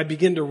this, as I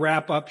begin to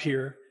wrap up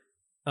here,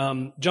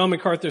 John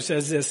MacArthur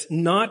says this,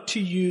 not to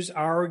use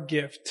our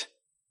gift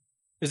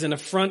is an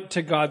affront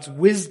to God's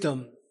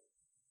wisdom,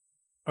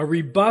 a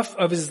rebuff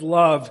of his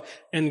love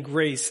and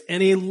grace,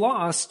 and a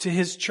loss to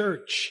his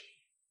church.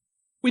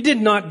 We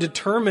did not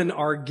determine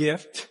our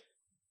gift,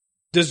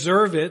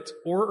 deserve it,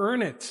 or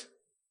earn it.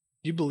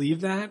 Do you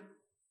believe that?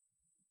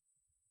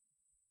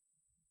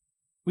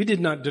 We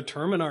did not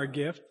determine our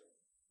gift.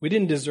 We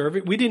didn't deserve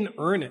it. We didn't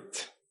earn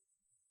it.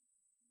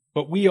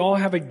 But we all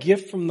have a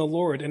gift from the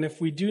Lord, and if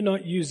we do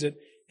not use it,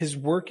 his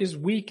work is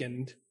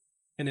weakened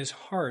and his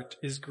heart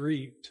is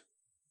grieved.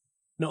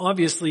 Now,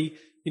 obviously,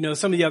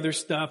 some of the other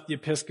stuff, the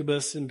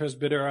Episcopus and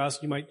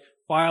Presbyteros, you might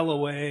file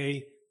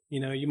away.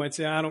 You might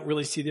say, I don't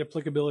really see the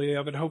applicability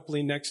of it.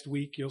 Hopefully next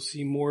week you'll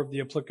see more of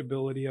the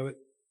applicability of it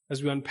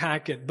as we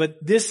unpack it. But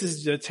this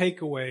is the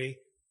takeaway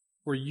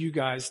for you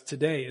guys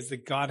today, is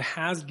that God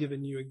has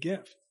given you a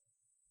gift.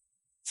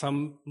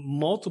 Some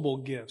multiple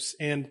gifts,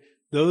 and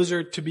those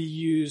are to be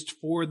used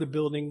for the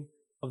building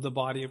of the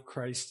body of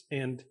Christ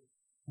and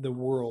the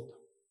world.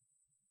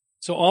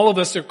 So all of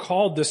us are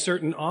called to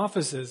certain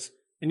offices.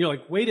 And you're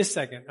like, wait a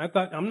second, I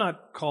thought I'm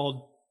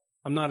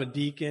not a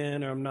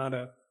deacon, or I'm not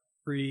a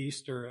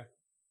priest,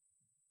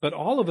 but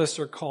all of us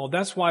are called.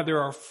 That's why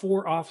there are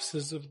 4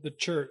 offices of the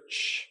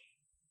church.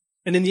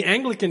 And in the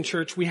Anglican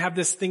Church, we have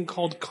this thing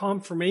called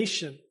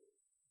confirmation.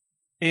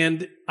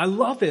 And I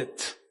love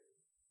it.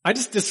 I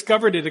just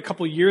discovered it a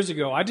couple years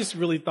ago. I just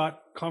really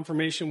thought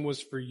confirmation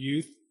was for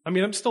youth. I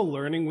mean, I'm still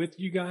learning with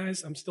you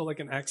guys. I'm still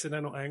like an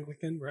accidental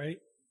Anglican, right?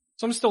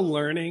 So I'm still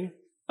learning.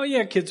 Oh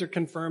yeah, kids are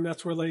confirmed.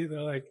 That's where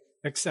they're like,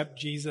 accept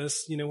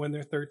Jesus, when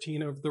they're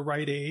 13 of the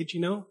right age,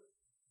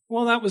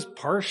 Well, that was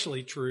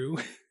partially true.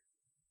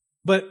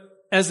 But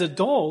as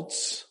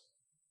adults,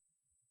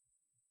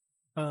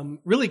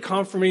 really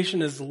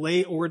confirmation is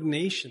lay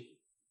ordination.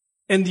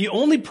 And the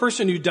only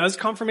person who does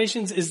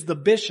confirmations is the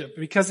bishop,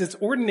 because it's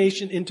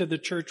ordination into the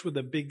church with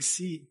a big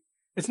C.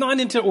 It's not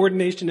into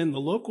ordination in the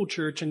local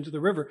church into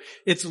the river.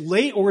 It's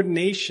lay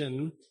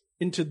ordination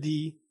into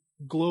the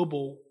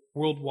global,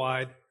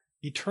 worldwide,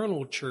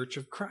 eternal church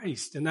of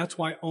Christ. And that's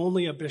why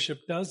only a bishop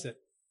does it.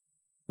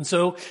 And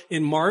so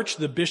in March,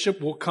 the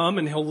bishop will come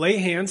and he'll lay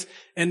hands.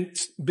 And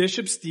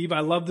Bishop Steve,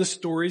 I love the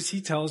stories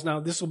he tells. Now,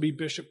 this will be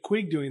Bishop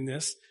Quigg doing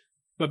this.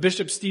 But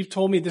Bishop Steve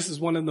told me this is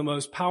one of the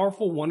most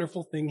powerful,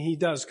 wonderful thing he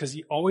does, because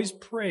he always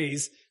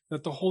prays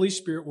that the Holy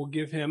Spirit will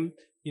give him,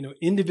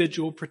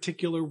 individual,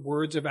 particular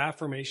words of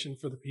affirmation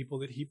for the people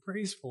that he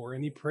prays for.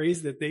 And he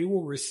prays that they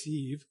will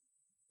receive,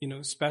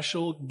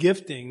 special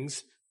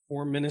giftings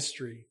for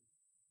ministry.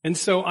 And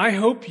so I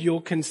hope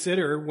you'll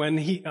consider when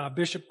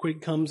Bishop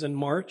Quigg comes in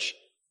March,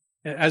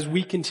 as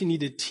we continue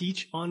to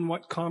teach on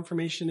what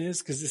confirmation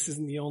is, because this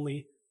isn't the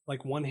only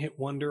one-hit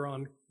wonder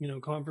on,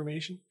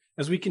 confirmation.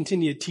 As we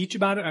continue to teach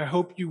about it, I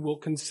hope you will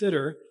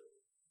consider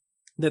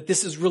that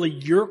this is really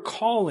your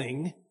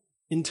calling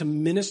into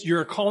ministry,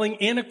 your calling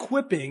and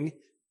equipping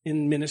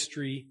in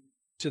ministry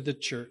to the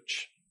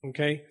church.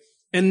 Okay?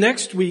 And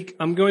next week,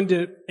 I'm going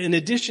to, in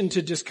addition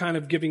to just kind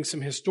of giving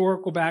some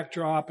historical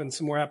backdrop and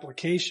some more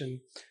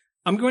application,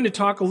 I'm going to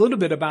talk a little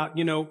bit about,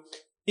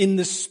 in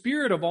the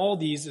spirit of all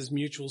these is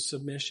mutual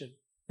submission.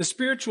 The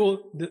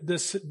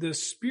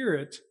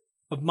spirit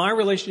of my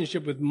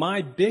relationship with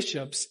my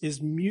bishops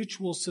is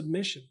mutual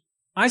submission.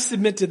 I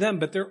submit to them,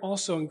 but they're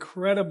also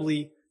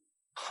incredibly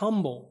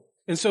humble.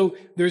 And so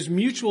there's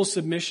mutual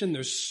submission,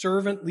 there's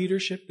servant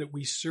leadership, that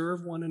we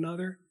serve one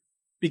another.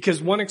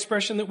 Because one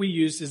expression that we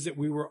use is that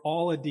we were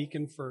all a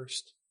deacon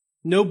first.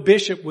 No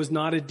bishop was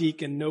not a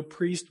deacon, no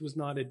priest was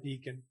not a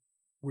deacon.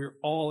 We're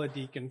all a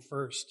deacon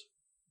first.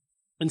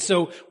 And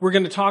so we're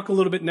going to talk a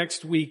little bit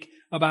next week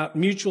about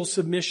mutual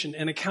submission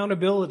and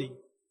accountability,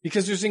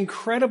 because there's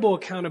incredible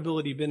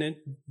accountability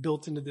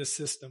built into this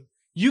system.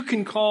 You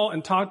can call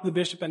and talk to the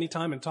bishop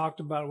anytime and talk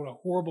about what a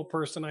horrible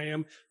person I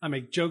am. I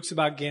make jokes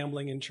about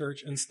gambling in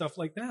church and stuff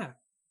like that.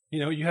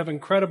 You have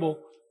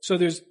so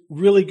there's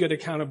really good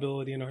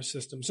accountability in our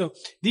system. So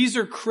these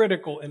are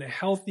critical in a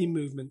healthy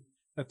movement,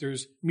 that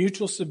there's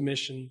mutual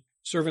submission,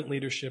 servant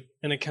leadership,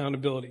 and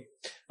accountability.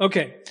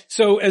 Okay,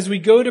 so as we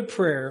go to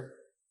prayer,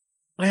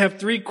 I have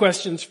 3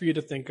 questions for you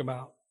to think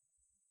about.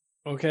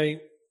 Okay?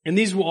 And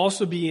these will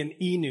also be in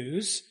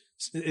e-news.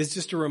 It's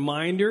just a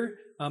reminder.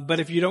 But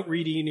if you don't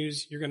read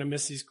e-news, you're going to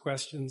miss these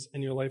questions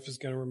and your life is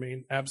going to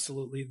remain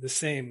absolutely the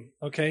same.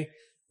 Okay? It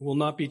will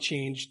not be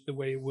changed the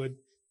way it would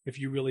if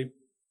you really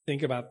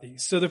think about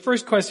these. So the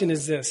first question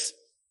is this: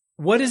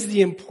 what is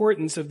the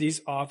importance of these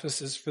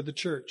offices for the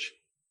church?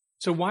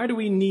 So why do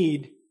we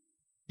need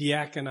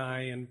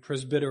diakoni and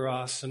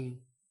presbyteros and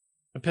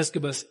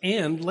episcopus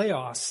and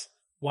laos?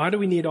 Why do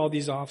we need all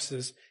these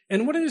offices?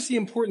 And what is the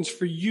importance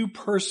for you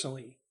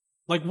personally?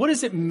 What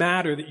does it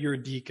matter that you're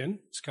a deacon,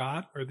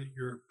 Scott, or that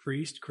you're a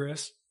priest,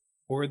 Chris,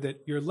 or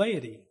that you're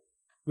laity?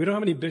 We don't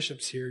have any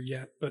bishops here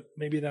yet, but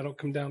maybe that'll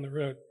come down the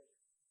road.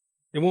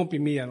 It won't be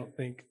me, I don't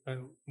think. I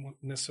don't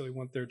necessarily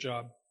want their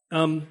job.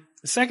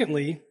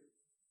 Secondly,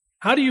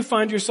 how do you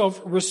find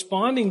yourself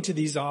responding to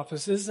these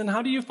offices, and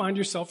how do you find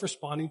yourself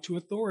responding to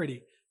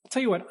authority? I'll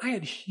tell you what, I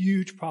had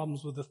huge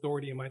problems with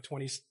authority in my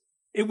 20s.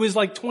 It was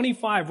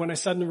 25 when I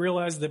suddenly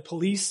realized that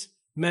police,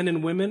 men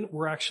and women,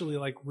 were actually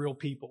real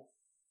people.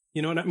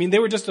 You know what I mean? They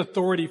were just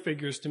authority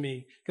figures to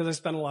me because I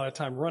spent a lot of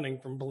time running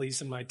from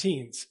police in my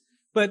teens.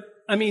 But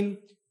I mean,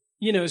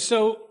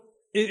 so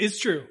it's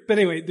true. But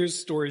anyway, there's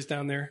stories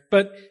down there.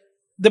 But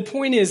the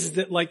point is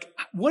that, like,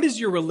 what is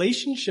your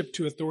relationship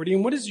to authority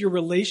and what is your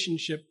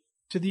relationship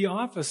to the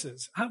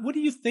offices? What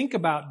do you think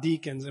about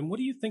deacons and what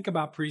do you think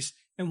about priests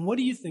and what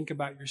do you think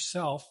about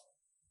yourself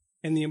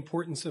and the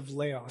importance of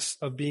laos,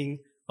 of being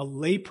a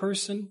lay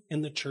person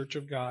in the church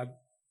of God?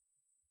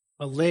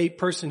 A lay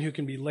person who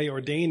can be lay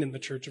ordained in the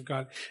church of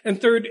God. And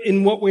third,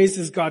 in what ways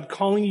is God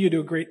calling you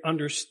to a great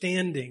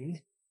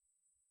understanding?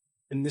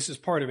 And this is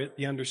part of it,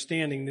 the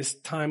understanding, this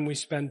time we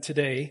spend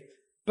today,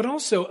 but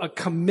also a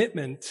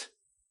commitment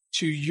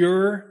to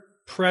your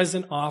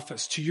present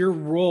office, to your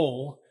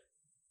role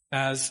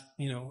as,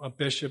 a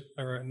bishop,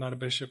 or not a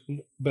bishop,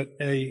 but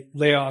a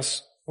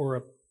laos or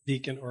a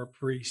deacon or a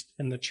priest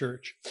in the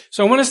church.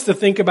 So I want us to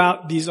think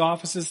about these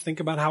offices, think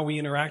about how we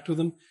interact with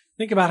them.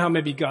 Think about how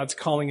maybe God's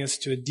calling us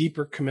to a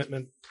deeper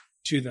commitment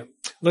to them.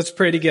 Let's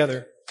pray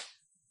together.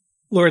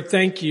 Lord,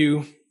 thank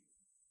you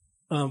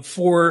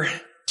for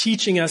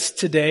teaching us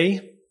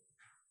today.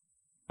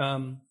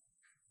 Thank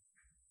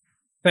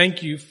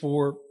you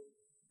for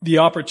the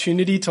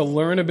opportunity to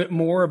learn a bit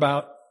more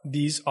about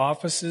these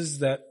offices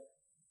that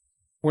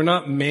were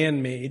not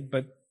man-made,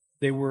 but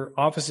they were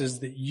offices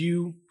that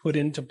you put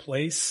into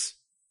place.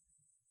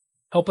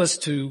 Help us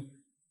to,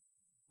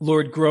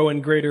 Lord, grow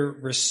in greater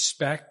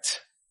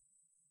respect.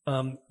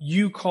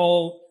 You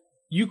call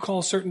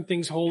certain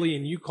things holy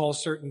and you call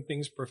certain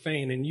things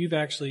profane, and you've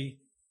actually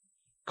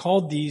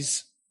called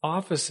these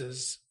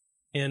offices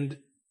and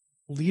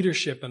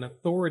leadership and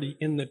authority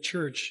in the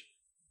church.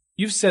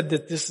 You've said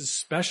that this is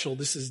special,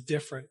 this is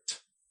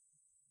different.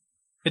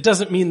 It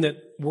doesn't mean that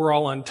we're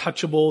all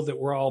untouchable, that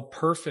we're all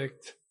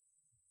perfect,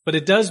 but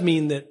it does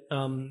mean that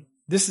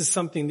this is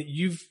something that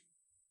you've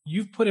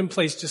put in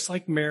place, just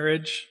like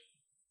marriage,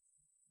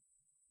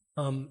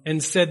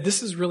 and said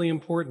this is really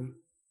important.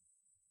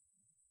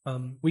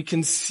 We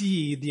can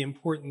see the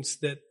importance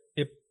that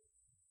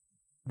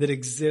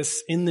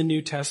exists in the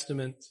New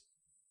Testament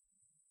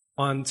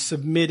on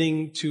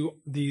submitting to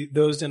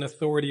those in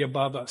authority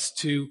above us,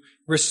 to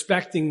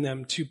respecting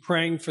them, to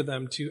praying for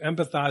them, to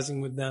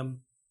empathizing with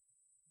them,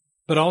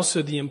 but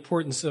also the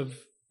importance of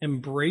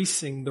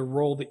embracing the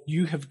role that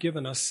you have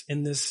given us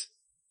in this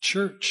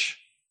church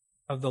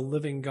of the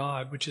living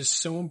God, which is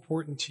so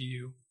important to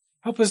you.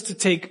 Help us to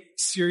take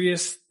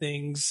serious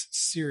things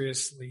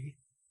seriously.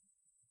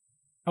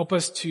 Help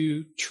us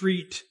to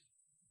treat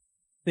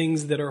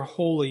things that are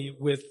holy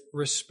with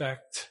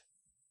respect.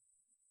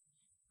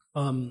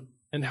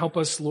 And help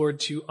us, Lord,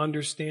 to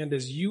understand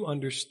as you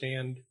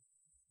understand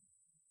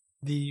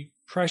the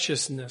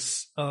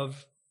preciousness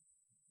of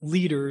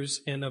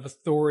leaders and of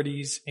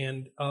authorities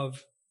and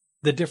of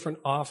the different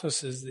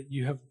offices that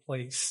you have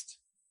placed.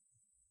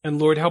 And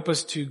Lord, help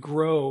us to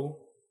grow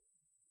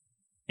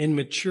in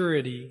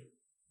maturity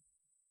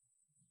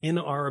in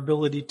our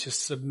ability to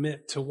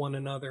submit to one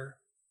another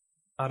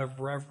out of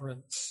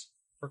reverence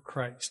for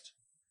Christ.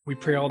 We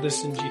pray all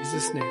this in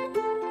Jesus' name.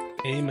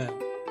 Amen.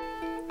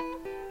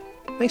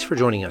 Thanks for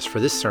joining us for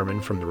this sermon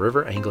from the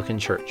River Anglican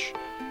Church.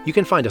 You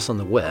can find us on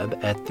the web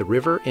at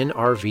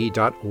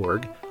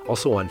therivernrv.org,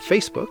 also on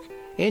Facebook,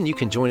 and you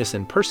can join us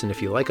in person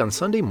if you like on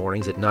Sunday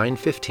mornings at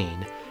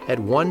 9:15 at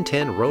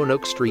 110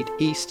 Roanoke Street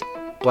East,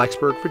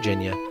 Blacksburg,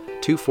 Virginia,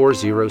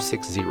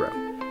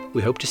 24060.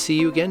 We hope to see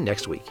you again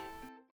next week.